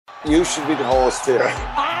You should be the host here.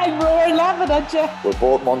 We're laughing at you. We're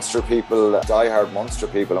both Munster people, diehard Munster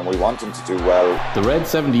people, and we want them to do well. The Red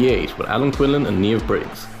 78 with Alan Quinlan and Niamh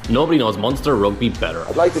Briggs. Nobody knows Munster rugby better.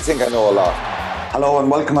 I'd like to think I know a lot. Hello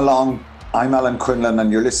and welcome along. I'm Alan Quinlan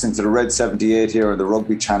and you're listening to the Red 78 here on the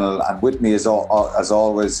Rugby Channel, and with me as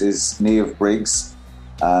always is Niamh Briggs.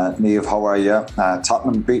 Niamh, how are you?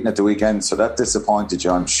 Tottenham beaten at the weekend, so that disappointed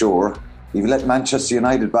you, I'm sure. You've let Manchester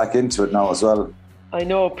United back into it now as well. I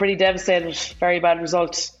know, pretty devastated. Very bad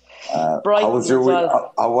result. How was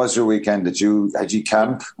your weekend? Had you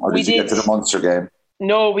camp or did you get to the Munster game?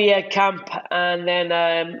 No, we had camp, and then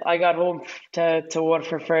I got home to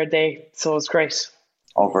Waterford for a day, so it was great.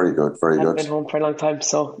 Oh, very good, very good. I've been home for a long time,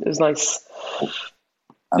 so it was nice.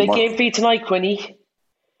 Big game for you tonight, Quinny.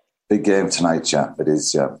 Big game tonight, yeah, it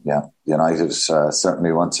is, yeah. United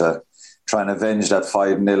certainly want to try and avenge that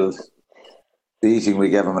 5-0 beating we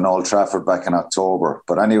gave them in Old Trafford back in October.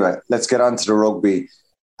 But anyway, let's get on to the rugby.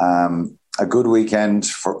 A good weekend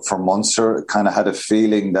for Munster. Kind of had a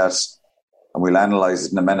feeling that, and we'll analyse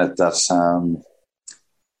it in a minute, that a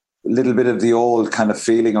little bit of the old kind of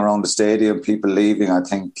feeling around the stadium, people leaving. I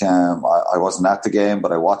think I wasn't at the game,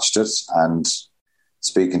 but I watched it, and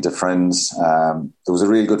speaking to friends, there was a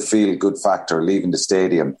real good factor leaving the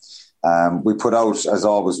stadium. We put out, as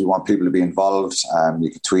always, we want people to be involved. You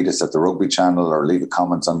can tweet us at the Rugby Channel or leave a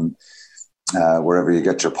comment on wherever you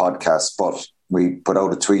get your podcast. But we put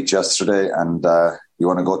out a tweet yesterday, and you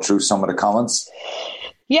want to go through some of the comments?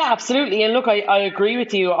 Yeah, absolutely. And look, I agree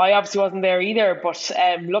with you. I obviously wasn't there either, but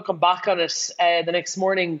looking back on it the next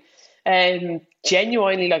morning,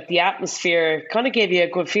 genuinely, like, the atmosphere kind of gave you a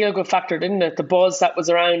good feel-good factor, didn't it? The buzz that was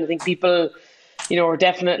around. I think people, were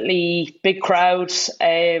definitely big crowds.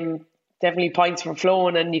 Definitely points were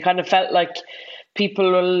flowing, and you kind of felt like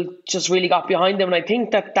people just really got behind them. And I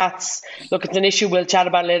think that's it's an issue we'll chat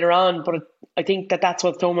about later on, but I think that's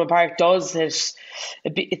what Thomond Park does. It's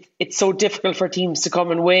so difficult for teams to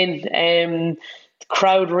come and win. The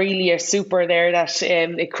crowd really are super there, that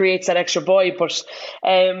it creates that extra buy. But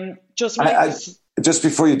just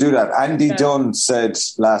before you do that, Andy Dunn said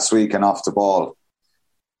last week and off the ball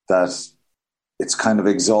that it's kind of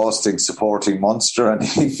exhausting supporting Munster, and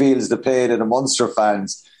he feels the pain of the Munster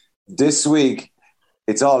fans. This week,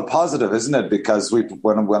 it's all positive, isn't it? Because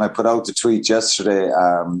when I put out the tweet yesterday,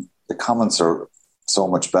 the comments are so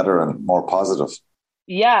much better and more positive.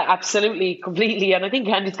 Yeah, absolutely, completely. And I think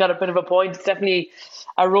Andy's got a bit of a point. It's definitely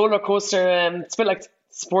a roller coaster. It's a bit like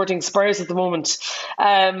supporting Spurs at the moment.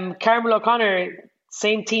 Carmel O'Connor,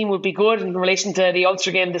 same team would be good in relation to the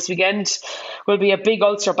Ulster game this weekend. Will be a big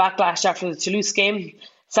Ulster backlash after the Toulouse game.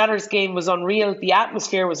 Saturday's game was unreal. The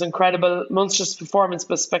atmosphere was incredible. Munster's performance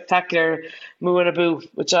was spectacular. Moo and a boo,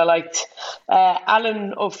 which I liked.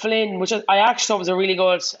 Alan O'Flynn, which I actually thought was a really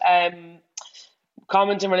good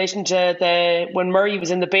comment in relation to when Murray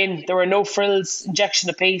was in the bin. There were no frills, injection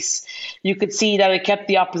of pace. You could see that it kept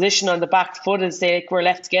the opposition on the back foot as they were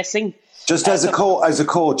left guessing. Just as a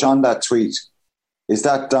coach on that tweet, is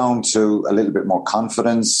that down to a little bit more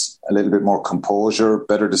confidence, a little bit more composure,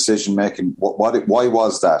 better decision making? Why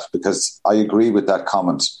was that? Because I agree with that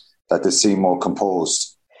comment that they seem more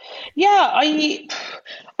composed. Yeah, I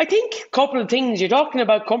think a couple of things. You're talking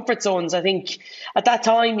about comfort zones. I think at that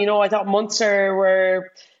time, I thought Munster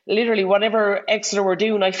were literally whatever Exeter were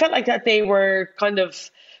doing. I felt like that they were kind of,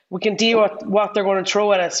 we can deal with what they're going to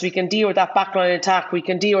throw at us. We can deal with that backline attack. We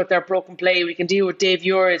can deal with their broken play. We can deal with Dave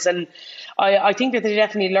Ures. And I think that they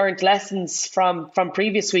definitely learned lessons from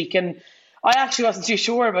previous week. And I actually wasn't too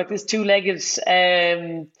sure about this two-legged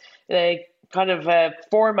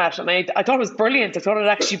format. And I thought it was brilliant. I thought it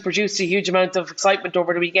actually produced a huge amount of excitement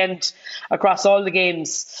over the weekend across all the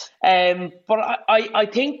games. But I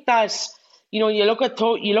think that, you look at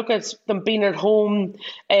them being at home,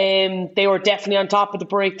 they were definitely on top of the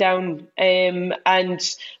breakdown.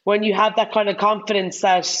 And when you have that kind of confidence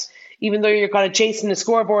that even though you're kind of chasing the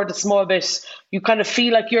scoreboard a small bit, you kind of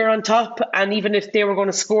feel like you're on top. And even if they were going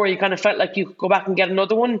to score, you kind of felt like you could go back and get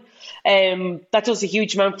another one. That does a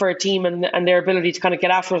huge amount for a team and their ability to kind of get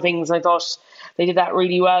after things. I thought they did that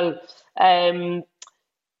really well.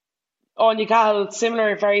 Newcastle,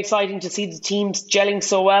 similar, very exciting to see the teams gelling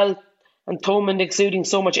so well and Thomond exuding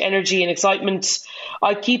so much energy and excitement.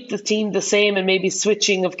 I'd keep the team the same and maybe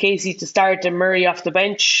switching of Casey to start and Murray off the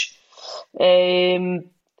bench.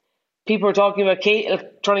 People were talking about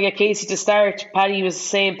trying to get Casey to start. Paddy was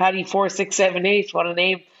saying Paddy 4, 6, 7, 8. What a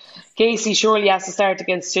name. Casey surely has to start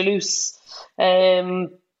against Toulouse. But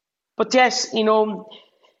yes,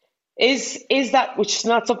 is that, which is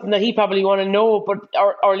not something that he probably want to know, but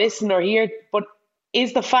or listen or hear, but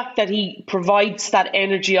is the fact that he provides that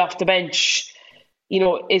energy off the bench,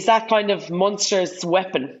 is that kind of Munster's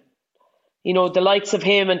weapon? The likes of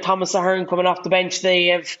him and Thomas Ahern coming off the bench, they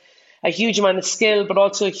have a huge amount of skill, but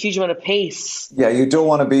also a huge amount of pace. Yeah, you don't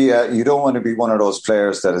want to be one of those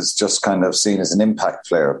players that is just kind of seen as an impact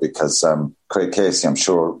player, because Craig Casey, I'm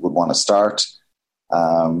sure, would want to start.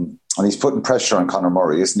 And he's putting pressure on Conor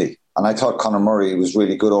Murray, isn't he? And I thought Conor Murray was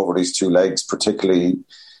really good over these two legs, particularly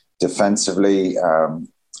defensively.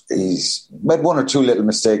 He's made one or two little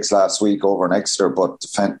mistakes last week over in Exeter, but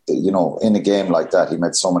in a game like that, he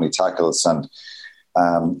made so many tackles. And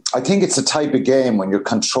I think it's a type of game when you're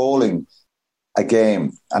controlling a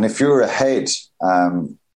game, and if you're ahead,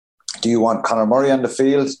 do you want Conor Murray on the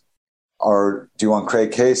field or do you want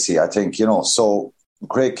Craig Casey? I think, so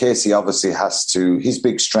Craig Casey obviously his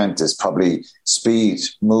big strength is probably speed,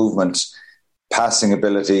 movement, passing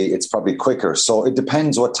ability. It's probably quicker. So it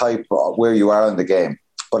depends where you are in the game.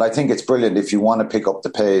 But I think it's brilliant if you want to pick up the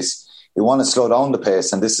pace, you want to slow down the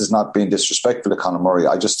pace, and this is not being disrespectful to Conor Murray.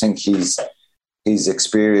 I just think his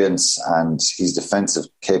experience and his defensive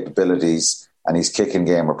capabilities and his kicking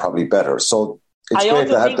game are probably better. So it's great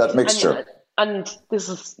to have that mixture. And this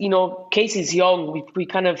is, Casey's young. We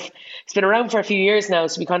kind of, he's been around for a few years now,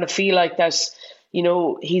 so we kind of feel like that,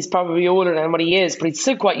 he's probably older than what he is, but he's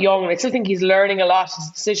still quite young. And I still think he's learning a lot. His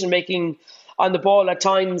decision making on the ball at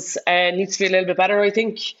times needs to be a little bit better, I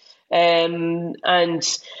think. And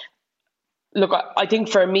look, I think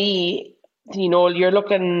for me, you're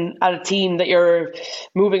looking at a team that you're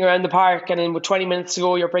moving around the park, and then with 20 minutes to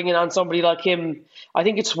go, you're bringing on somebody like him. I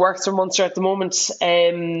think it's worked for Munster at the moment.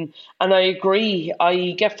 And I agree.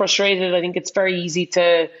 I get frustrated. I think it's very easy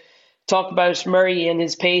to talk about Murray and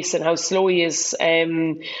his pace and how slow he is.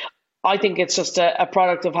 I think it's just a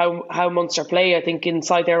product of how Munster play. I think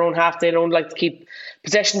inside their own half, they don't like to keep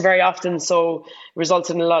possession very often, so it results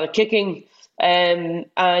in a lot of kicking. And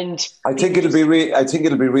I think it'll be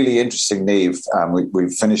really interesting, Niamh.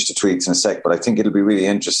 We've finished the tweets in a sec, but I think it'll be really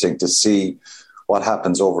interesting to see what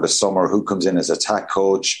happens over the summer, who comes in as attack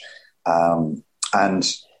coach. And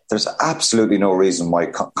there's absolutely no reason why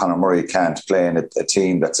Conor Murray can't play in a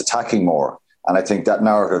team that's attacking more. And I think that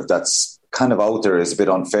narrative that's kind of out there is a bit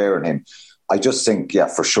unfair in him. I just think,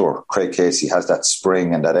 for sure, Craig Casey has that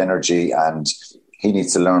spring and that energy, and he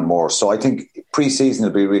needs to learn more. So I think pre-season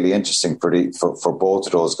will be really interesting for both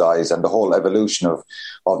of those guys, and the whole evolution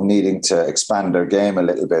of needing to expand their game a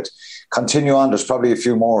little bit. Continue on. There's probably a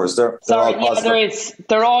few more. Is there? There is.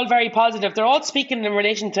 They're all very positive. They're all speaking in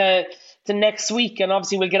relation to next week, and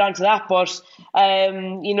obviously we'll get on to that. But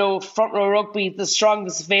front row rugby, the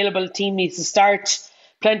strongest available team needs to start.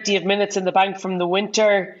 Plenty of minutes in the bank from the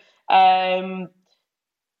winter.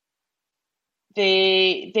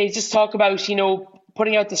 They just talk about,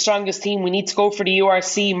 putting out the strongest team. We need to go for the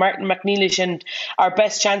URC, Martin McNeilish, and our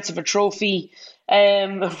best chance of a trophy.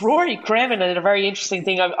 Rory Craven did a very interesting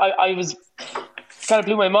thing. I was kind of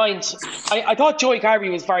blew my mind. I thought Joey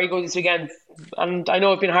Carberry was very good this weekend, and I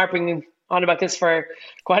know I've been harping on about this for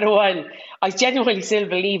quite a while. I genuinely still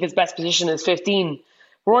believe his best position is 15.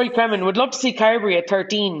 Rory Craven would love to see Carberry at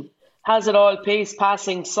 13. Has it all, pace,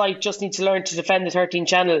 passing, sight, just needs to learn to defend the 13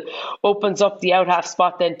 channel. Opens up the out half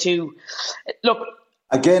spot then too. Look,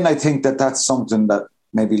 again, I think that's something that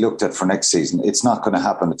maybe looked at for next season. It's not going to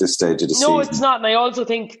happen at this stage of the season. No, it's not. And I also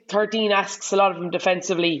think 13 asks a lot of him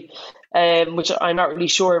defensively, which I'm not really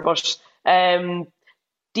sure. But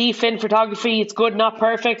D-fin photography, it's good, not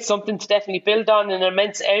perfect. Something to definitely build on. An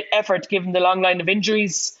immense effort given the long line of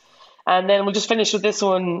injuries. And then we'll just finish with this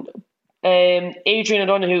one. Adrian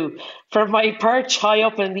O'Donoghue. From my perch high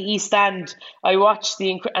up in the East Stand, I watched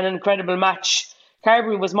an incredible match.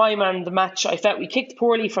 Carberry was my man in the match. I felt we kicked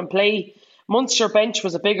poorly from play. Munster bench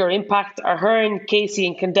was a bigger impact. Ahern, Casey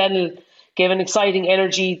and Kendall gave an exciting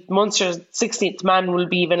energy. Munster's 16th man will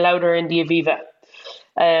be even louder in the Aviva.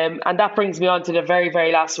 And that brings me on to the very,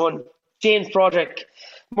 very last one. James Broderick.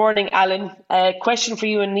 Morning, Alan. Question for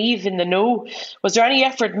you and Niamh in the know. Was there any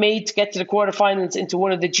effort made to get to the quarterfinals into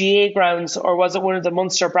one of the GA grounds, or was it one of the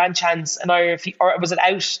Munster branch hands, or was it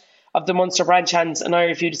out of the Munster branch hands, an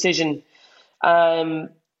IRFU decision?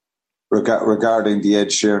 Regarding the Ed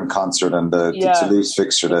Sheeran concert and the Toulouse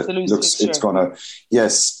fixture, it's going to...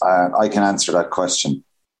 Yes, I can answer that question.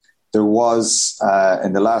 There was,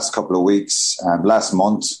 in the last couple of weeks, last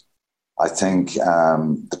month, I think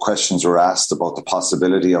the questions were asked about the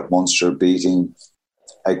possibility of Munster beating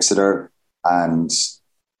Exeter and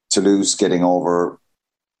Toulouse getting over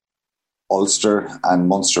Ulster and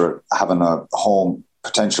Munster having a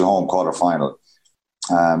potential home quarter-final.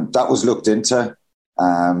 That was looked into.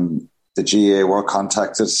 the GA were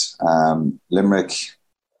contacted. Limerick,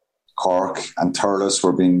 Cork and Thurles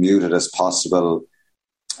were being muted as possible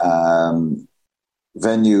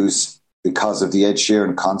venues because of the Ed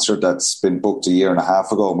Sheeran concert that's been booked a year and a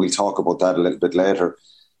half ago, and we'll talk about that a little bit later.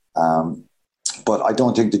 But I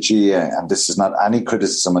don't think the GA, and this is not any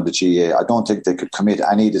criticism of the GA, I don't think they could commit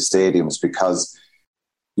any of the stadiums, because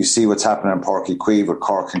you see what's happening in Páirc Uí Chaoimh with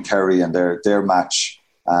Cork and Kerry and their match,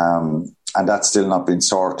 and that's still not been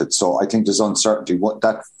sorted. So I think there's uncertainty.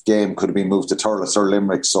 That game could have been moved to Thurles or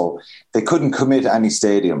Limerick, so they couldn't commit any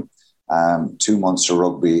stadium to Munster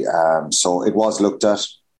Rugby. So it was looked at.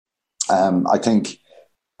 I think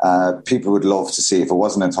people would love to see, if it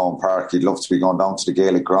wasn't in Thomond Park, you'd love to be going down to the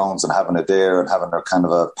Gaelic grounds and having it there and having a kind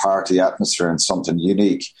of a party atmosphere and something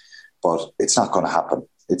unique. But it's not going to happen.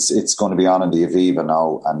 It's going to be on in the Aviva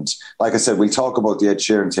now. And like I said, we'll talk about the Ed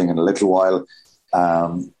Sheeran thing in a little while.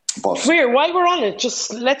 But Weir, while we're on it,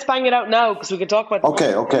 just let's bang it out now, because we can talk about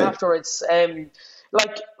it afterwards.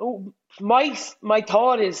 My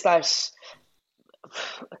thought is that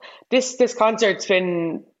this concert's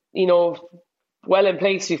been, well in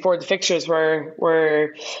place before the fixtures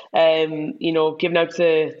were given out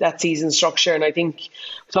to that season structure. And I think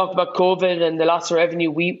we talked about COVID and the loss of revenue.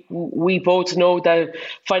 We both know the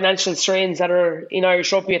financial strains that are in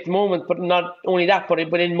Irish rugby at the moment, but not only that, but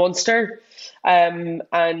in Munster. I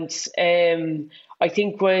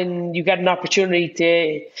think when you get an opportunity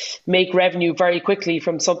to make revenue very quickly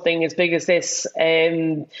from something as big as this,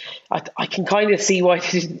 I can kind of see why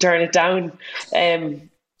they didn't turn it down.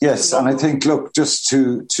 Yes, and I think, look, just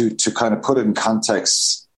to kind of put it in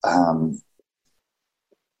context,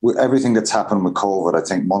 with everything that's happened with COVID, I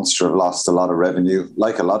think Munster have lost a lot of revenue,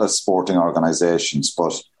 like a lot of sporting organisations,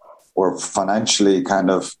 but were financially kind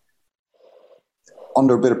of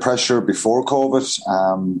under a bit of pressure before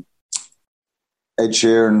COVID. Ed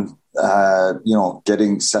Sheeran,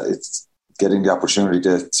 getting the opportunity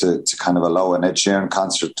to kind of allow an Ed Sheeran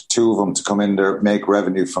concert, two of them to come in there, make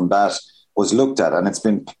revenue from that, was looked at, and it's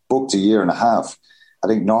been booked a year and a half. I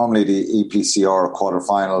think normally the EPCR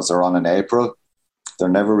quarterfinals are on in April. They're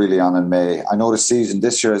never really on in May. I know the season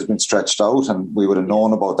this year has been stretched out, and we would have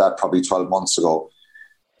known about that probably 12 months ago.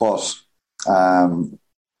 But they're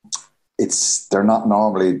not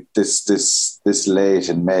normally this late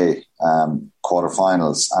in May,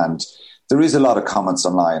 quarterfinals. And there is a lot of comments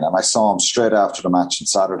online, and I saw them straight after the match on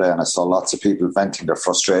Saturday, and I saw lots of people venting their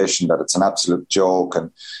frustration that it's an absolute joke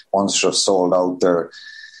and Munster have sold out their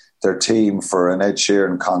team for an Ed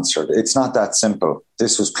Sheeran concert. It's not that simple.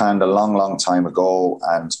 This was planned a long, long time ago,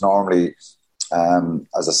 and normally,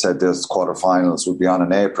 as I said, those quarterfinals would be on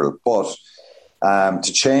in April. But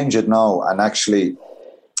to change it now, and actually,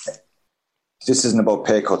 this isn't about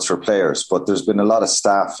pay cuts for players, but there's been a lot of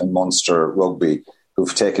staff in Munster Rugby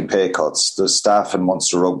who've taken pay cuts. There's staff in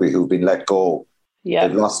Munster Rugby who've been let go. Yeah.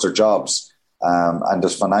 They've lost their jobs, and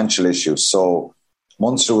there's financial issues. So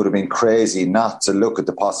Munster would have been crazy not to look at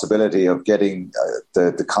the possibility of getting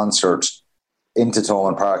the concert into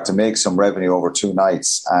Thomond Park to make some revenue over 2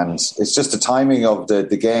 nights. And it's just the timing of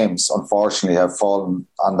the games, unfortunately, have fallen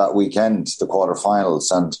on that weekend, the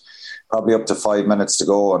quarterfinals, and probably up to 5 minutes to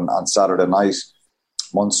go on Saturday night.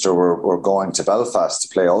 Munster were going to Belfast to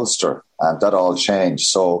play Ulster, and that all changed.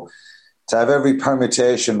 So to have every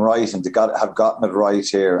permutation right and to have gotten it right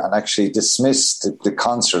here and actually dismissed the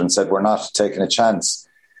concert and said we're not taking a chance,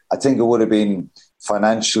 I think it would have been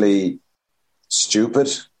financially stupid.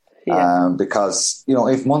 Yeah. Because,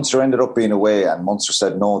 if Munster ended up being away and Munster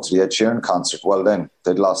said no to the Ed Sheeran concert, well then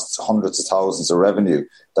they'd lost hundreds of thousands of revenue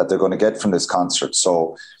that they're going to get from this concert.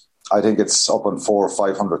 So I think it's up on 400,000 or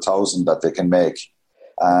 500,000 that they can make.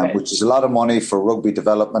 Which is a lot of money for rugby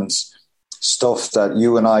development, stuff that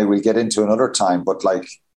you and I will get into another time. But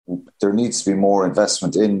there needs to be more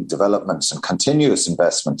investment in development and continuous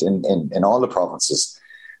investment in all the provinces.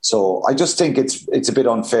 So I just think it's a bit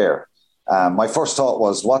unfair. My first thought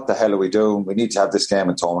was, what the hell are we doing? We need to have this game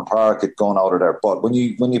in Thomond Park, it going out of there. But when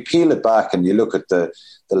you peel it back and you look at the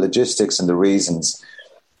logistics and the reasons,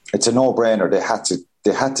 it's a no-brainer. They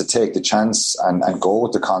had to take the chance and go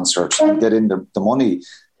with the concert and get in the money.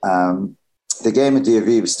 The game at the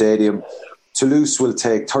Aviva Stadium, Toulouse will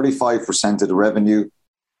take 35% of the revenue.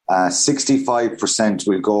 65%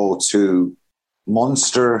 will go to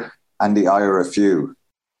Munster and the IRFU.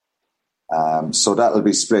 So that'll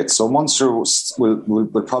be split. So Munster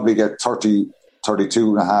will probably get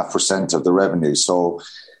 32.5% of the revenue. So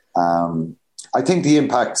I think the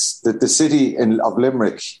impacts that the city of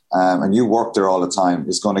Limerick, and you work there all the time,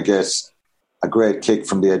 is going to get a great kick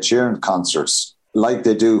from the Ed Sheeran concerts, like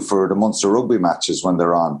they do for the Munster Rugby matches when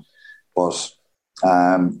they're on. But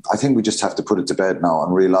I think we just have to put it to bed now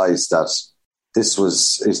and realise that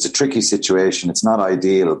it's a tricky situation. It's not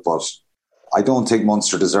ideal, but I don't think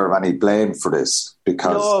Munster deserve any blame for this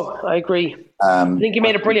because... No, I agree. I think you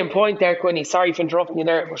made a brilliant point there, Quinny. Sorry for interrupting you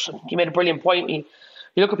there, but you made a brilliant point. You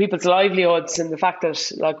look at people's livelihoods and the fact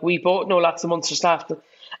that, like, we both know lots of Munster staff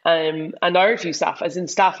and Irish staff, as in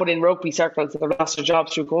staff within rugby circles that have lost their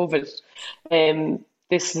jobs through COVID.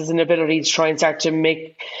 This is an ability to try and start to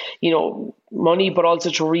make, money, but also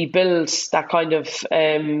to rebuild that kind of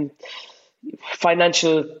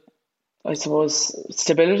financial, I suppose,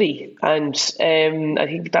 stability. And I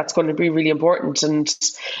think that's going to be really important.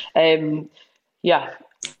 And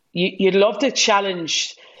you'd love to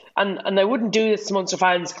challenge. And I wouldn't do this to Munster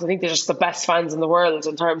fans because I think they're just the best fans in the world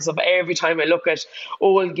in terms of every time I look at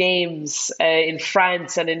old games in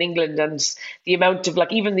France and in England and the amount of,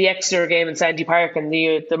 like, even the Exeter game in Sandy Park and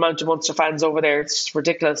the amount of Munster fans over there, it's just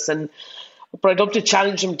ridiculous. But I'd love to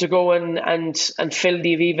challenge them to go and fill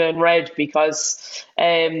the Aviva in red because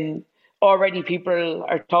already people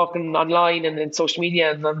are talking online and in social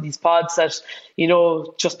media and on these pods that,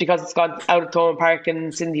 just because it's gone out of Thomond Park and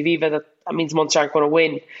it's in the Aviva, that means Munster aren't going to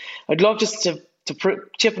win. I'd love just to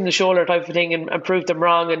chip in the shoulder type of thing and prove them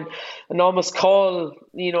wrong and almost call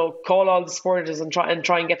all the supporters and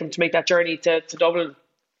try and get them to make that journey to Dublin.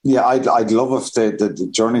 Yeah, I'd love if the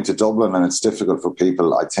journey to Dublin, and it's difficult for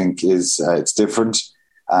people, I think it's different.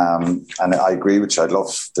 And I agree with you. I'd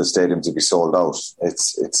love the stadium to be sold out.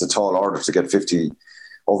 It's a tall order to get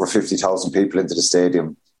over 50,000 people into the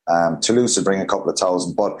stadium. Toulouse would bring a couple of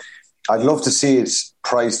thousand, but I'd love to see it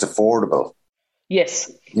priced affordable.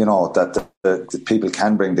 Yes. That the people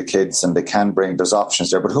can bring the kids and they can bring, there's options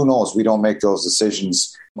there, but who knows? We don't make those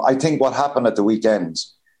decisions. I think what happened at the weekend,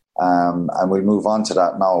 and we'll move on to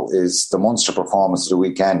that now, is the Munster performance of the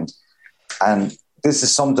weekend. And this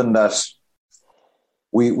is something that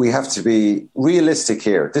we have to be realistic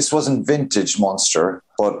here. This wasn't vintage Munster,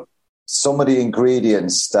 but some of the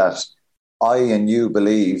ingredients that I and you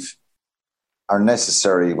believe are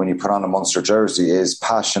necessary when you put on a Munster jersey is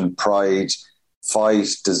passion, pride, fight,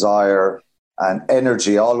 desire and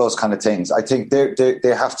energy, all those kind of things. I think they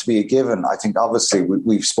have to be a given. I think obviously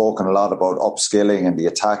we've spoken a lot about upskilling and the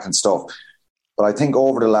attack and stuff, but I think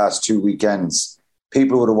over the last 2 weekends,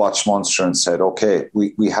 people would have watched Munster and said, okay,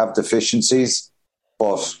 we have deficiencies,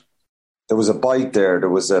 but there was a bite there, there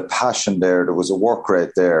was a passion there was a work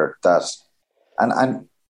rate there and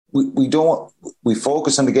we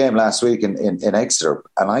focused on the game last week in Exeter,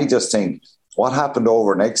 and I just think what happened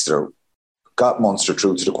over in Exeter got Munster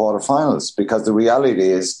through to the quarterfinals, because the reality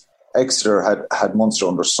is Exeter had Munster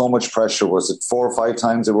under so much pressure. Was it 4 or 5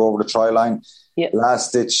 times they were over the try line? Yeah.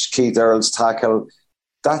 Last ditch Keith Earl's tackle.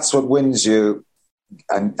 That's what wins you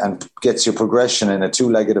and gets you progression in a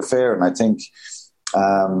 2-legged affair. And I think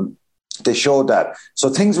they showed that. So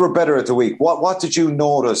things were better at the week. What did you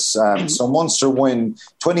notice? So Munster win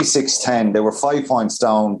 26-10. They were 5 points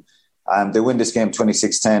down. They win this game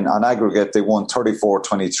 26-10. On aggregate, they won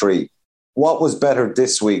 34-23. What was better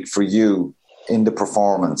this week for you in the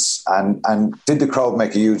performance? And did the crowd play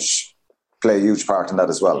a huge part in that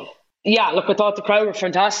as well? Yeah, look, I thought the crowd were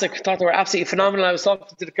fantastic. I thought they were absolutely phenomenal. I was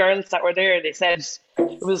talking to the girls that were there. They said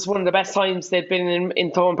it was one of the best times they'd been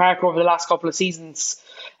in Thomond Park over the last couple of seasons.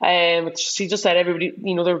 She just said everybody,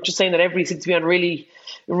 they were just saying that everybody seemed to be on really,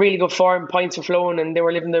 really good form, points were flowing and they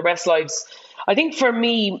were living their best lives. I think for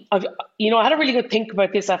me, I had a really good think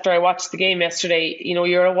about this after I watched the game yesterday.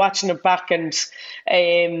 You're watching it back and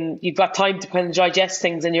you've got time to kind of digest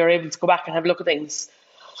things and you're able to go back and have a look at things.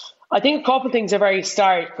 I think a couple of things are very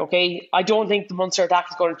stark, okay? I don't think the Munster attack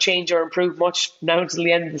is going to change or improve much now until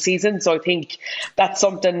the end of the season. So I think that's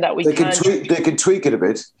something that they can tweak it a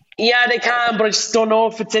bit. Yeah, they can, but I just don't know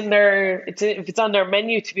if it's on their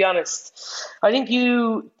menu, to be honest. I think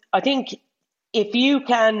if you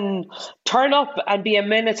can turn up and be a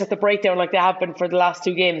minute at the breakdown like they have been for the last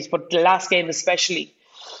 2 games, but the last game especially,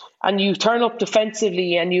 and you turn up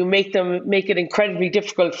defensively and you make it incredibly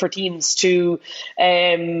difficult for teams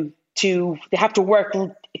they have to work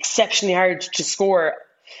exceptionally hard to score,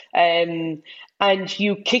 and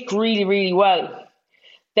you kick really, really well,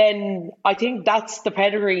 then I think that's the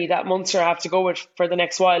pedigree that Munster have to go with for the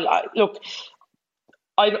next while.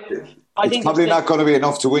 I think probably not going to be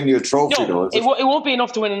enough to win you a trophy, though. It won't be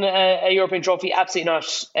enough to win a European trophy. Absolutely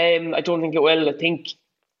not. I don't think it will.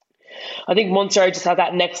 I think Munster just had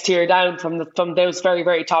that next tier down from those very,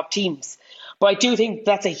 very top teams. But I do think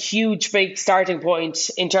that's a huge, big starting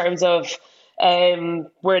point in terms of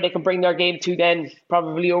where they can bring their game to then,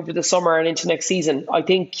 probably over the summer and into next season. I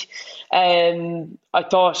think I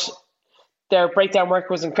thought their breakdown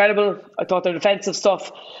work was incredible. I thought their defensive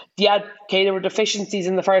stuff, there were deficiencies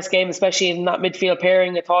in the first game, especially in that midfield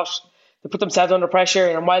pairing. I thought they put themselves under pressure,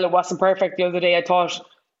 and while it wasn't perfect the other day, I thought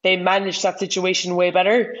they managed that situation way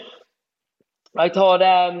better. I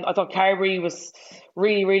thought Carberry was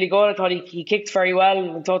really, really good. I thought he kicked very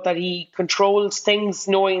well. I thought that he controlled things,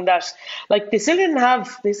 knowing that they still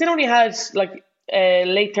only had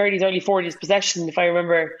late 30s, early 40s possession, if I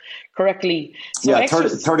remember correctly. So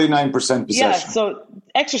 39% possession. Yeah, so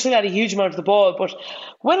Exeter still had a huge amount of the ball. But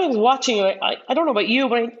when I was watching, I don't know about you,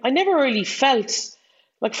 but I never really felt,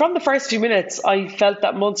 from the first few minutes, I felt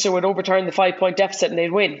that Munster would overturn the 5-point deficit and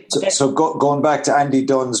they'd win. So going back to Andy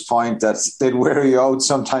Dunn's point that they'd wear you out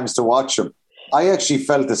sometimes to watch them, I actually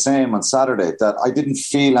felt the same on Saturday, that I didn't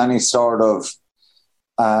feel any sort of,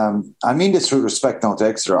 I mean this with respect now to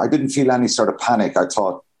Exeter, I didn't feel any sort of panic. I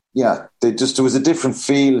thought, there was a different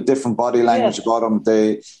feel, a different body language about them.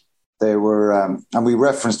 They were, and we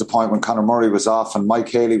referenced the point when Conor Murray was off and Mike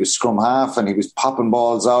Haley was scrum half and he was popping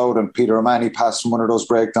balls out and Peter O'Mahony passed from one of those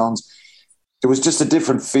breakdowns. There was just a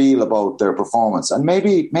different feel about their performance. And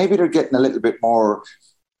maybe they're getting a little bit more.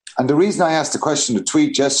 And the reason I asked the question to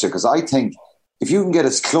tweet yesterday, because I think if you can get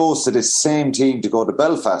as close to this same team to go to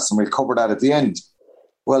Belfast, and we'll cover that at the end,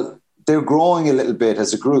 well, they're growing a little bit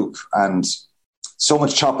as a group, and so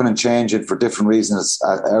much chopping and changing for different reasons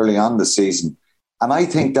early on this season. And I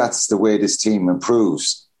think that's the way this team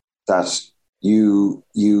improves, that you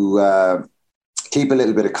keep a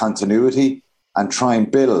little bit of continuity and try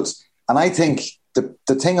and build. And I think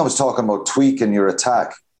the thing I was talking about, tweaking your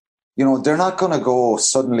attack, they're not going to go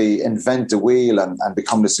suddenly invent a wheel and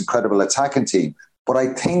become this incredible attacking team. But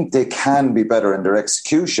I think they can be better in their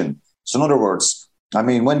execution. So in other words, I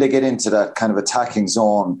mean, when they get into that kind of attacking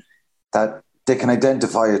zone, that they can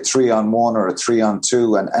identify a 3-on-1 or a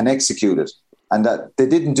 3-on-2 and execute it. And that they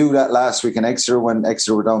didn't do that last week in Exeter when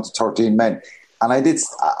Exeter were down to 13 men. And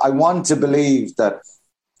I want to believe that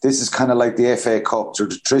this is kind of like the FA Cup, or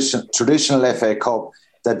the traditional FA Cup,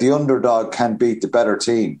 that the underdog can beat the better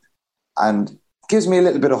team. And gives me a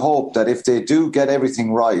little bit of hope that if they do get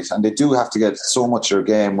everything right, and they do have to get so much of their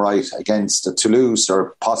game right against a Toulouse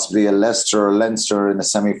or possibly a Leicester or Leinster in the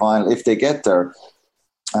semi-final, if they get there,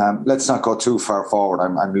 let's not go too far forward.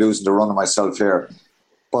 I'm losing the run of myself here.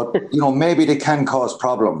 But, maybe they can cause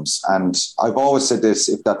problems. And I've always said this,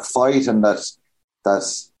 if that fight and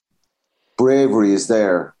that bravery is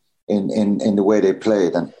there in the way they play,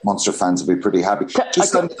 then Munster fans will be pretty happy.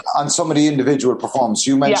 Just on some of the individual performances,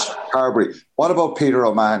 you mentioned Carberry. What about Peter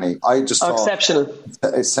O'Mahony? I just thought exceptional.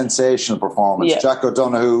 A sensational performance. Jack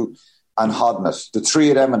O'Donoghue and Hodnett, the three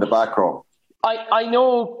of them in the back row. I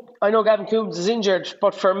know Gavin Coombs is injured,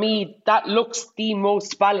 but for me, that looks the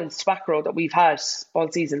most balanced back row that we've had all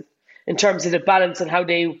season in terms of the balance and how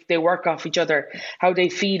they work off each other, how they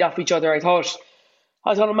feed off each other. I thought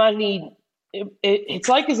O'Mahony, it's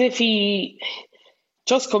like as if he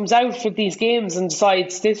just comes out for these games and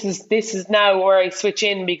decides this is now where I switch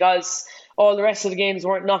in because all the rest of the games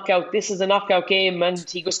weren't knockout. This is a knockout game, and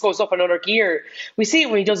he just goes up another gear. We see it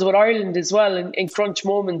when he does it with Ireland as well in crunch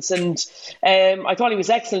moments, and I thought he was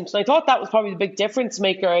excellent. And I thought that was probably the big difference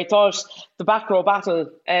maker. I thought the back row battle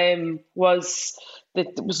was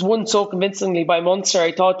won so convincingly by Munster.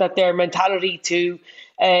 I thought that their mentality to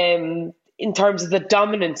in terms of the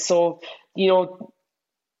dominance. So,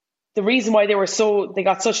 the reason why they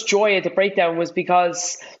got such joy at the breakdown was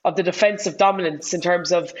because of the defensive dominance in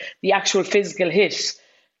terms of the actual physical hit.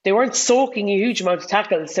 They weren't soaking a huge amount of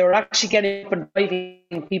tackles. They were actually getting up and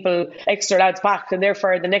driving extra lads back, and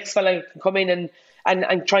therefore the next fella can come in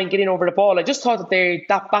and try and get in over the ball. I just thought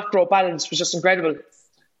that back row balance was just incredible.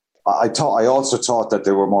 I also thought that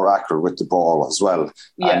they were more accurate with the ball as well.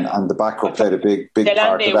 Yeah. And the back row played a big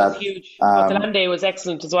part of that. Was huge. Delande was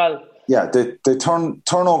excellent as well. Yeah, the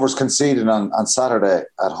turnovers conceded on Saturday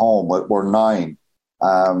at home were 9.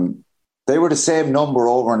 They were the same number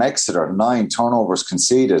over in Exeter, 9 turnovers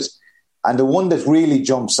conceded. And the one that really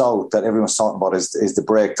jumps out that everyone's talking about is the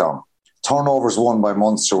breakdown. Turnovers won by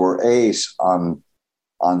Munster were 8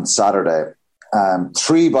 on Saturday,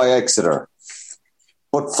 3 by Exeter.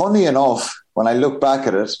 But funny enough, when I look back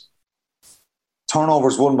at it,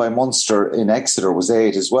 turnovers won by Munster in Exeter was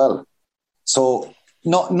 8 as well. So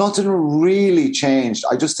nothing really changed.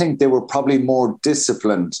 I just think they were probably more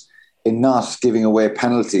disciplined in not giving away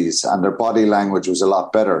penalties, and their body language was a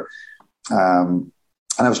lot better. And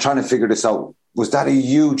I was trying to figure this out. Was that a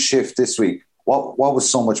huge shift this week? What was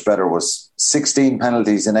so much better was 16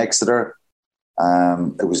 penalties in Exeter.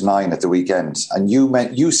 It was 9 at the weekend. And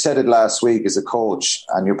you said it last week as a coach,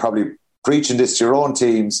 and you're probably preaching this to your own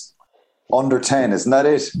teams, under 10, isn't that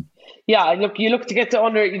it? Yeah, look, you look to get to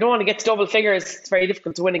under. You don't want to get to double figures. It's very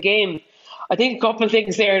difficult to win a game. I think a couple of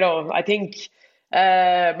things there, though. I think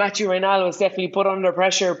Matthew Reynal was definitely put under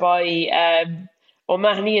pressure by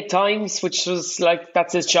O'Mahony at times, which was like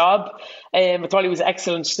that's his job. I thought he was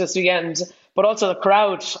excellent this weekend, but also the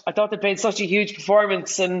crowd. I thought they played such a huge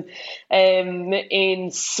performance and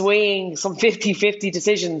in swaying some 50-50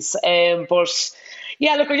 decisions. But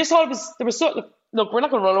yeah, look, I just thought there was so. Look, we're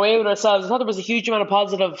not going to run away with ourselves. I thought there was a huge amount of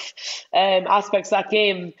positive aspects of that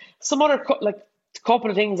game. Some other couple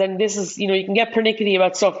of things, and this is, you can get pernickety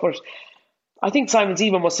about stuff, but I think Simon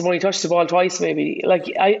Zebo must have only touched the ball twice, maybe.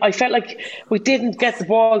 Like I felt like we didn't get the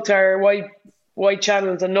ball to our wide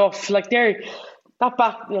channels enough. Like that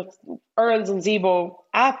back, Earls and Zebo,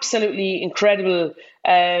 absolutely incredible.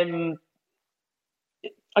 I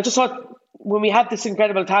just thought when we had this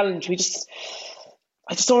incredible talent,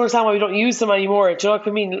 I just don't understand why we don't use them anymore. Do you know what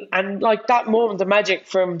I mean? And like that moment of magic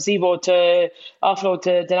from Zebo to offload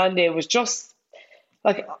to Delande was just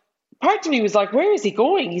like, part of me was like, where is he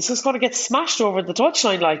going? He's just going to get smashed over the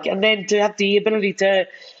touchline, and then to have the ability to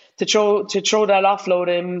throw that offload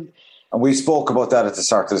in. And we spoke about that at the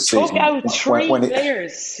start of the season. Took out three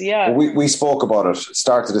players, yeah. We spoke about it,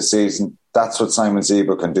 start of the season. That's what Simon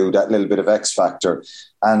Zebo can do, that little bit of X factor.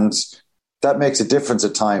 And that makes a difference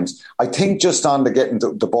at times. I think just on the getting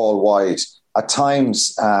the ball wide, at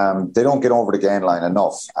times they don't get over the gain line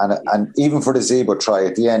enough. And even for the Zebo try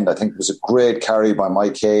at the end, I think it was a great carry by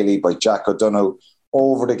Mike Haley, by Jack O'Donoghue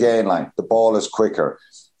over the gain line. The ball is quicker.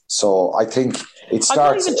 So I think it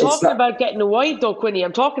starts... I'm not even talking about getting a wide though, Quinny.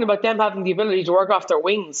 I'm talking about them having the ability to work off their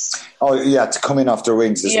wings. Oh, yeah, to come in off their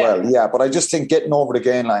wings as well. Yeah, but I just think getting over the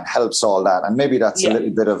gain line helps all that. And maybe that's a little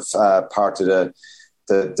bit of part of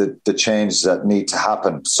the changes that need to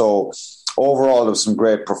happen. So overall, there was some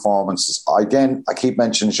great performances. Again, I keep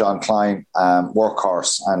mentioning Jean Klein,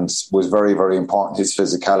 workhorse, and was very, very important, his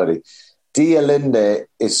physicality. Dia Linde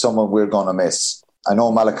is someone we're going to miss. I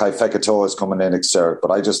know Malachi Fekitoa is coming in Exeter,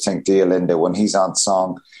 but I just think Dia Linde, when he's on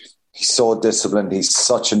song, he's so disciplined. He's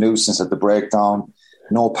such a nuisance at the breakdown.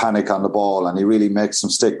 No panic on the ball, and he really makes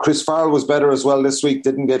them stick. Chris Farrell was better as well this week.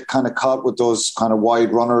 Didn't get kind of caught with those kind of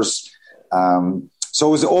wide runners.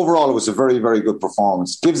 So overall, it was a very, very good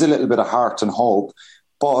performance. Gives a little bit of heart and hope,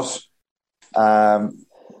 but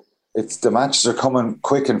it's the matches are coming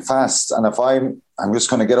quick and fast. And if I'm just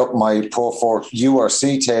going to get up my Pro 4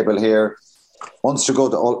 URC table here. Munster go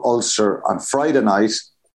to Ulster on Friday night.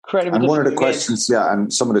 Incredible. And one of the questions,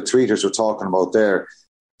 and some of the tweeters were talking about there,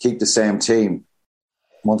 keep the same team.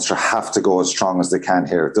 Munster have to go as strong as they can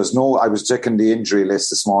here. I was checking the injury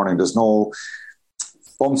list this morning. There's no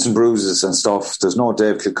bumps and bruises and stuff. There's no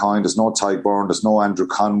Dave Kilcoyne. There's no Ty Byrne. There's no Andrew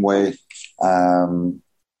Conway.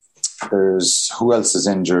 There's who else is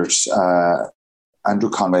injured?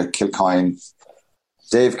 Andrew Conway, Kilcoyne,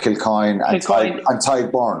 Dave Kilcoyne, and Ty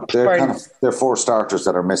Byrne. They're four starters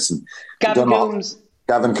that are missing.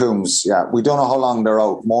 Gavin Coombs. Yeah, we don't know how long they're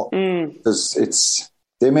out.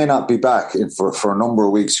 They may not be back for a number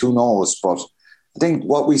of weeks. Who knows? But I think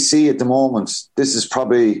what we see at the moment, this is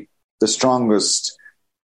probably the strongest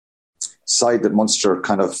side that Munster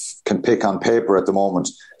kind of can pick on paper at the moment.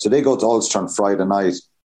 So they go to Ulster on Friday night.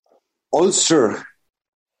 Ulster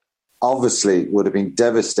obviously would have been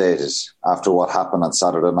devastated after what happened on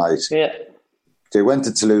Saturday night. Yeah. They went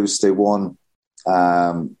to Toulouse, they won.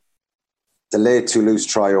 The late Toulouse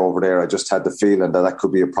try over there, I just had the feeling that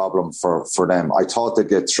could be a problem for them. I thought they'd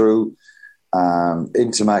get through.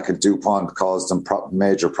 Intimac and Dupont caused them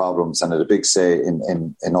major problems and had a big say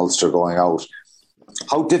in Ulster going out.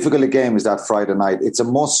 How difficult a game is that Friday night? It's a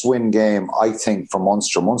must-win game, I think, for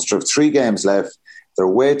Munster. Munster have 3 games left. They're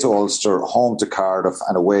away to Ulster, home to Cardiff,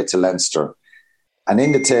 and away to Leinster. And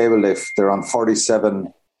in the table, they're on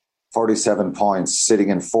 47 points, sitting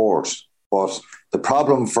in 4th. But the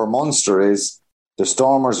problem for Munster is the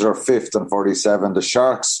Stormers are 5th on 47, the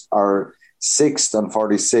Sharks are 6th on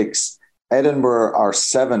 46, Edinburgh are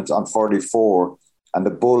 7th on 44, and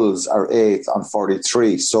the Bulls are 8th on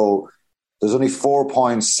 43. So there's only 4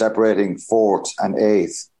 points separating 4th and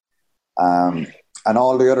 8th. And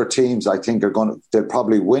all the other teams, I think, they'll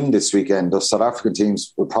probably win this weekend. Those South African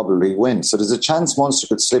teams will probably win. So there's a chance Munster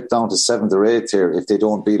could slip down to 7th or 8th here if they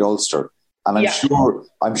don't beat Ulster. And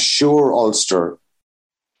I'm sure Ulster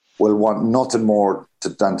will want nothing more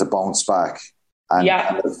than to bounce back and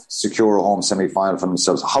kind of secure a home semi-final for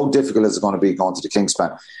themselves. How difficult is it going to be going to the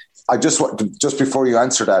Kingspan? Just before you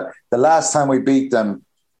answer that, the last time we beat them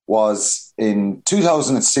was in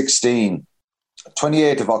 2016.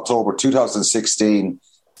 28th of October 2016,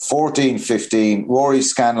 14-15, Rory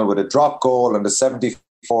Scannell with a drop goal in the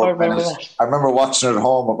I before. remember And that. I remember watching it at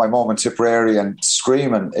home with my mum in Tipperary and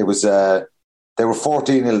screaming. It was they were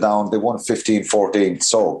 14-0 down. They won 15-14.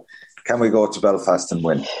 So can we go to Belfast and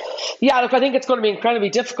win? Yeah, look, I think it's going to be incredibly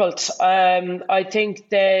difficult. I think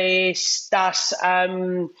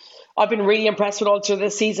I've been really impressed with Ulster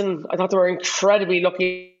this season. I thought they were incredibly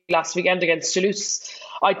lucky last weekend against Toulouse.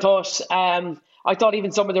 I thought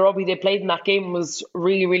even some of the rugby they played in that game was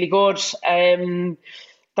really, really good.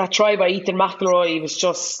 That try by Ethan McElroy was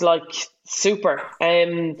just like super.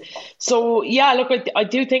 So yeah, look, I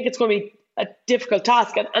do think it's going to be a difficult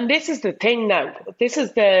task, and this is the thing now.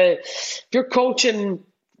 If you're coaching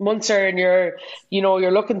Munster and you're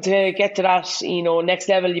looking to get to that next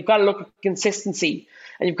level, you've got to look at consistency,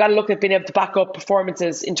 and you've got to look at being able to back up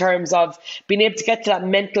performances in terms of being able to get to that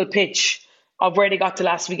mental pitch of where they got to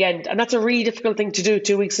last weekend. And that's a really difficult thing to do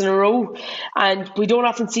 2 weeks in a row. And we don't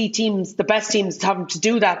often see the best teams, having to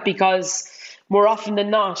do that, because more often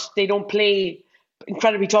than not, they don't play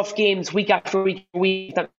incredibly tough games week after week after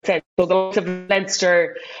week. So the likes of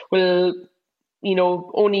Leinster will,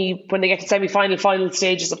 only when they get to semi-final, final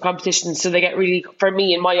stages of competition, so they get really, for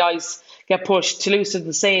me, in my eyes, get pushed. Toulouse is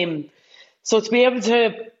the same. So to be able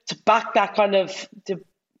to back that kind of,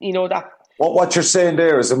 that. What you're saying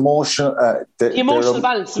there is emotional. The emotional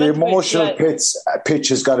balance. The emotional pitch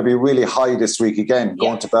has got to be really high this week again,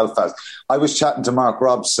 going to Belfast. I was chatting to Mark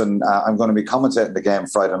Robson. I'm going to be commentating the game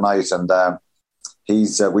Friday night, and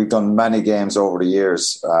we've done many games over the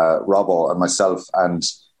years, Robbo and myself, and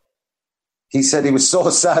he said he was so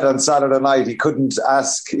sad on Saturday night he could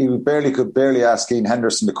barely ask Ian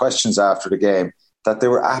Henderson the questions after the game, that they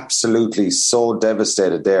were absolutely so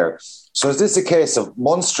devastated there. So is this a case of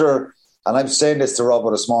Munster? And I'm saying this to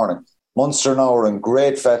Robert this morning. Munster now are in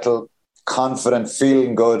great fettle, confident,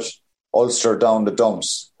 feeling good. Ulster down the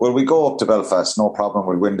dumps. Will we go up to Belfast? No problem.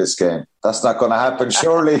 We'll win this game. That's not going to happen,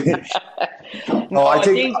 surely. No, I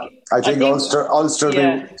think Ulster will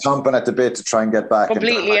be chomping at the bit to try and get back.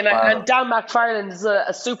 Completely. And Dan McFarland is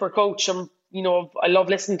a super coach. I love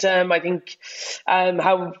listening to him. I think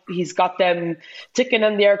how he's got them ticking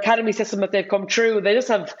in their academy system that they've come through.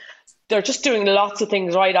 They're just doing lots of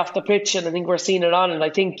things right off the pitch, and I think we're seeing it on. And I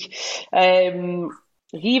think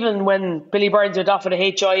even when Billy Burns went off at a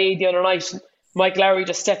HIA the other night, Mike Lowry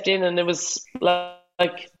just stepped in, and it was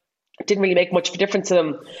like it didn't really make much of a difference to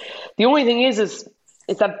them. The only thing is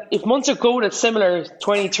that if Munster go to similar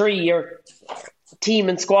 23 or team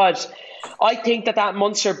and squad, I think that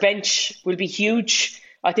Munster bench will be huge.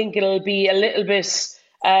 I think it'll be a little bit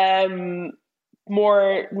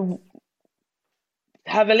more.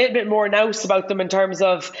 Have a little bit more nous about them in terms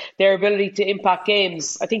of their ability to impact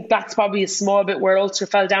games. I think that's probably a small bit where Ulster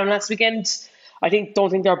fell down last weekend. Don't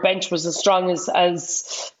think their bench was as strong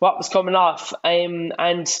as what was coming off. And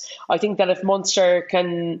I think that if Munster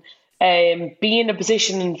can be in a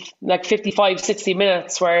position like 55, 60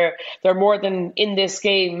 minutes where they're more than in this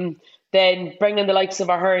game, then bringing the likes of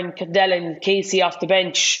Ahern, Candell and Casey off the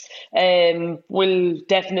bench will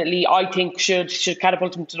definitely, I think, should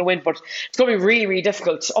catapult them to the win. But it's going to be really, really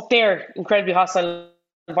difficult. Up there, incredibly hostile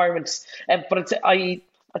environments. But I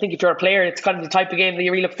think if you're a player, it's kind of the type of game that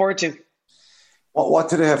you really look forward to. What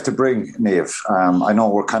do they have to bring, Niamh? I know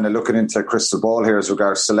we're kind of looking into a crystal ball here as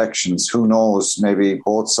regards selections. Who knows? Maybe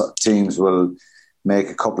both teams will make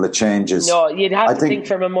a couple of changes. No, you'd have to think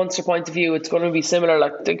from a Munster point of view, it's going to be similar.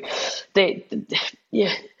 Like they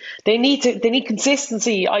need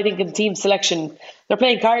consistency. I think in the team selection, they're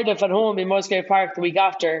playing Cardiff at home in Musgrave Park the week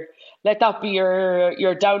after. Let that be your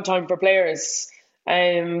downtime for players.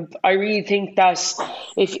 I really think that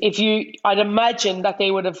I'd imagine that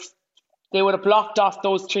they would have blocked off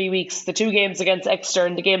those 3 weeks, the 2 games against Exeter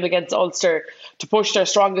and the game against Ulster, to push their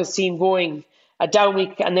strongest team going. A down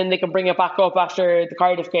week, and then they can bring it back up after the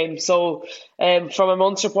Cardiff game. So from a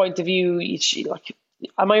Munster point of view,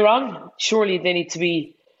 am I wrong? Surely they need to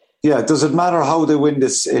be. Yeah, does it matter how they win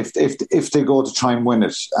this if they go to try and win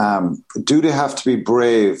it? Do they have to be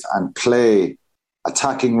brave and play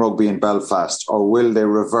attacking rugby in Belfast, or will they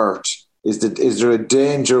revert? Is there a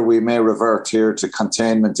danger we may revert here to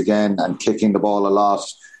containment again and kicking the ball a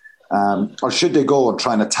lot? Or should they go and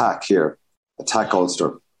try and attack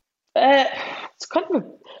Ulster?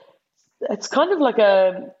 It's kind of like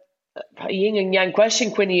a yin and yang question,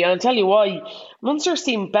 Quinny, and I'll tell you why. Munster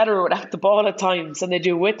seem better without the ball at times than they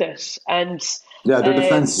do with it, and their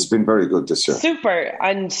defence has been very good this year. Super.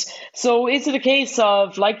 And so is it a case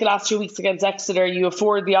of, like the last 2 weeks against Exeter, you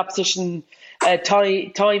afford the opposition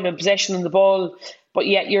time and possession on the ball, but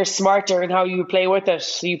yet you're smarter in how you play with it,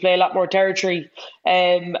 so you play a lot more territory,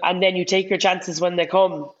 and then you take your chances when they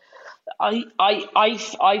come?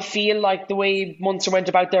 I feel like the way Munster went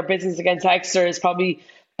about their business against Exeter is probably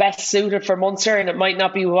best suited for Munster, and it might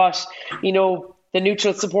not be what, the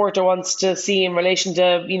neutral supporter wants to see in relation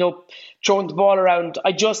to, throwing the ball around.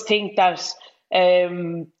 I just think that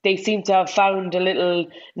they seem to have found a little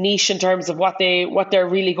niche in terms of what they're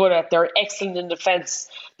really good at. They're excellent in defence.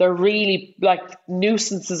 They're really like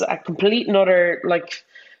nuisances, a complete and utter like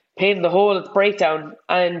pain in the hole at the breakdown,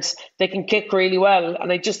 and they can kick really well.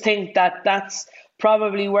 And I just think that that's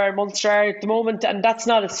probably where Munster are at the moment, and that's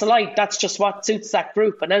not a slight. That's just what suits that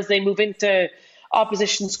group. And as they move into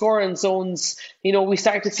opposition scoring zones, we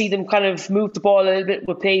start to see them kind of move the ball a little bit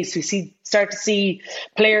with pace. We start to see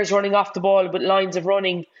players running off the ball with lines of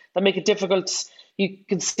running that make it difficult. You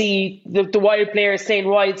can see the wide players staying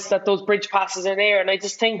wide so that those bridge passes are there. And I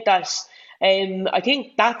just think that I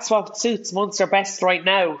think that's what suits Munster best right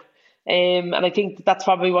now. And I think that's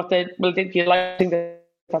probably what they will think you like. I think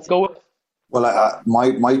that's go. Well,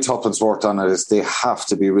 my tuppence worked on it is they have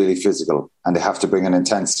to be really physical and they have to bring an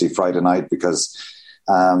intensity Friday night, because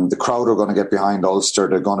the crowd are going to get behind Ulster.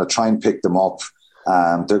 They're going to try and pick them up.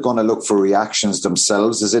 They're going to look for reactions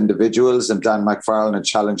themselves as individuals, and Dan McFarlane had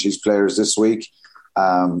challenged these players this week.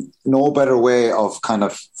 No better way of kind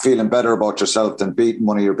of feeling better about yourself than beating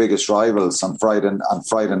one of your biggest rivals on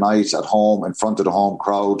Friday night at home in front of the home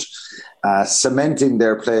crowd, cementing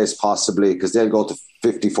their place possibly, because they'll go to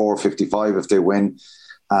 54, 55 if they win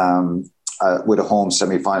with a home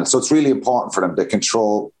semi-final. So it's really important for them. They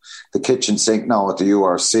control the kitchen sink now at the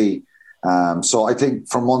URC. So I think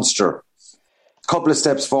for Munster, a couple of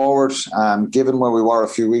steps forward, given where we were a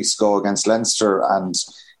few weeks ago against Leinster, and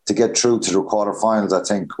to get through to the quarterfinals, I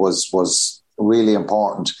think was really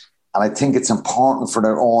important. And I think it's important for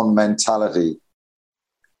their own mentality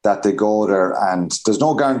that they go there. And there's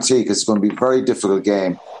no guarantee, because it's going to be a very difficult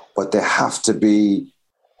game, but they have to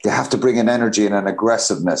bring an energy and an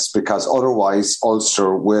aggressiveness, because otherwise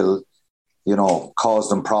Ulster will, cause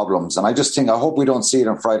them problems. And I hope we don't see it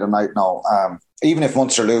on Friday night now. Even if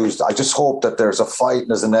Munster lose, I just hope that there's a fight and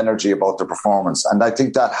there's an energy about the performance. And I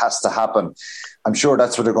think that has to happen. I'm sure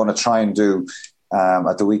that's what they're going to try and do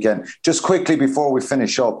at the weekend. Just quickly before we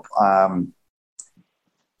finish up,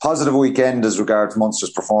 positive weekend as regards Munster's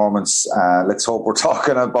performance. Let's hope we're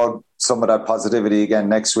talking about some of that positivity again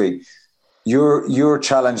next week. Your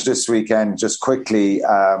challenge this weekend, just quickly,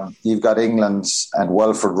 you've got England and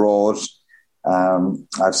Welford Road. I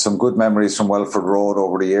have some good memories from Welford Road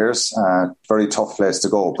over the years. Very tough place to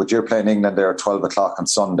go, but you're playing England there at 12 o'clock on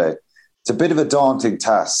Sunday. It's a bit of a daunting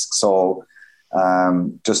task, so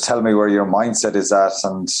just tell me where your mindset is at,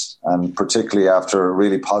 and particularly after a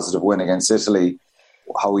really positive win against Italy,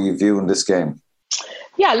 how are you viewing this game?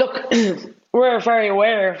 Yeah, look, we're very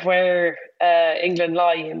aware of where England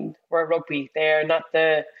lie in world rugby. They're not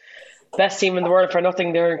the best team in the world for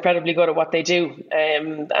nothing. They're incredibly good at what they do,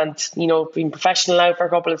 and been professional now for a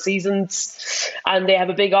couple of seasons, and they have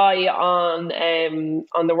a big eye on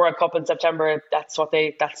the World Cup in September. That's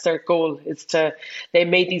their goal, is they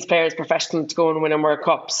made these players professional to go and win a World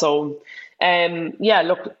Cup. So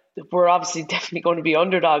look, we're obviously definitely going to be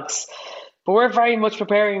underdogs, but we're very much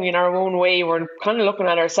preparing in our own way. We're kind of looking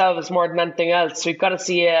at ourselves more than anything else. We've got to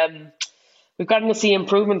see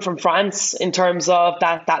improvement from France in terms of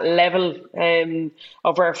that level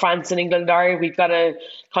of where France and England are. We've got to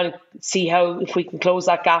kind of see if we can close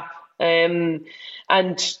that gap, and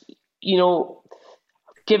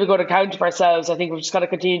give a good account of ourselves. I think we've just got to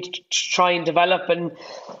continue to try and develop,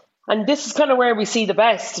 and this is kind of where we see the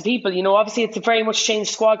best people. Obviously it's a very much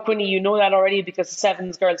changed squad, Quinny. You know that already, because the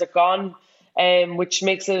Sevens girls are gone, which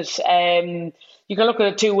makes it. You can look at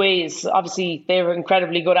it two ways. Obviously, they're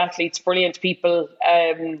incredibly good athletes, brilliant people,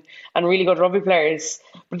 and really good rugby players.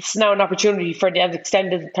 But it's now an opportunity for the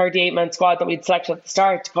extended 38-man squad that we'd selected at the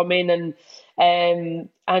start to come in and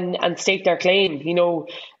stake their claim.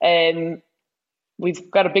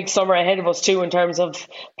 We've got a big summer ahead of us too in terms of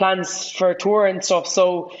plans for tour and stuff.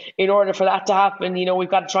 So in order for that to happen, we've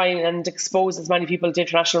got to try and expose as many people to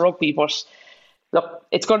international rugby. But look,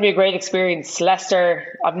 it's going to be a great experience.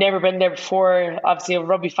 Leicester, I've never been there before. Obviously, I'm a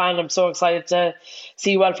rugby fan. I'm so excited to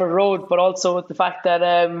see Welford Road, but also the fact that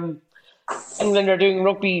England are doing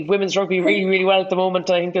women's rugby really, really well at the moment.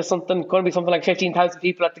 I think there's going to be something like 15,000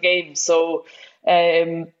 people at the game. So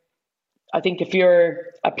I think if you're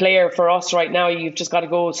a player for us right now, you've just got to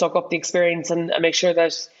go suck up the experience and make sure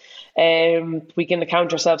that we can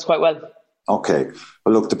account ourselves quite well. Okay.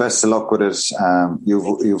 Well, look, the best of luck with it.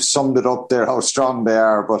 You've summed it up there, how strong they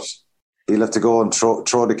are, but you'll have to go and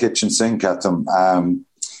throw the kitchen sink at them.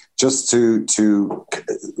 Just to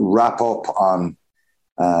wrap up on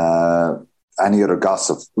any other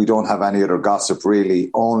gossip. We don't have any other gossip really,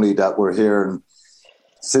 only that we're hearing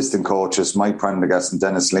assistant coaches, Mike Prendergast and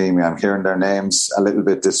Dennis Leamy. I'm hearing their names a little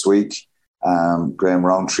bit this week. Graham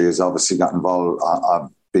Rowntree has obviously got involved. I've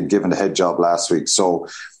been given the head job last week. So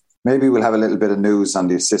maybe we'll have a little bit of news on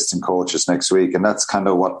the assistant coaches next week. And that's kind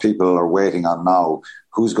of what people are waiting on now.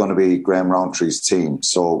 Who's going to be Graham Rowntree's team?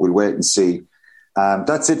 So we'll wait and see.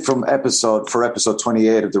 That's it from episode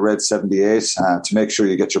 28 of the Red 78. To make sure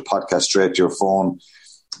you get your podcast straight to your phone,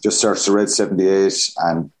 just search the Red 78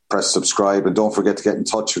 and press subscribe. And don't forget to get in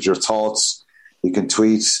touch with your thoughts. You can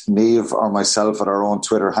tweet Niamh or myself at our own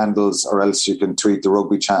Twitter handles, or else you can tweet the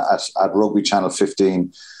Rugby at Rugby Channel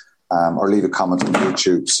 15, or leave a comment on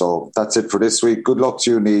YouTube. So that's it for this week. Good luck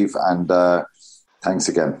to you, Niamh, and thanks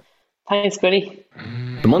again. Thanks, Billy.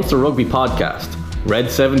 The Munster Rugby Podcast, Red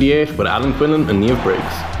 78 with Alan Quinlan and Niamh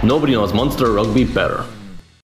Briggs. Nobody knows Munster Rugby better.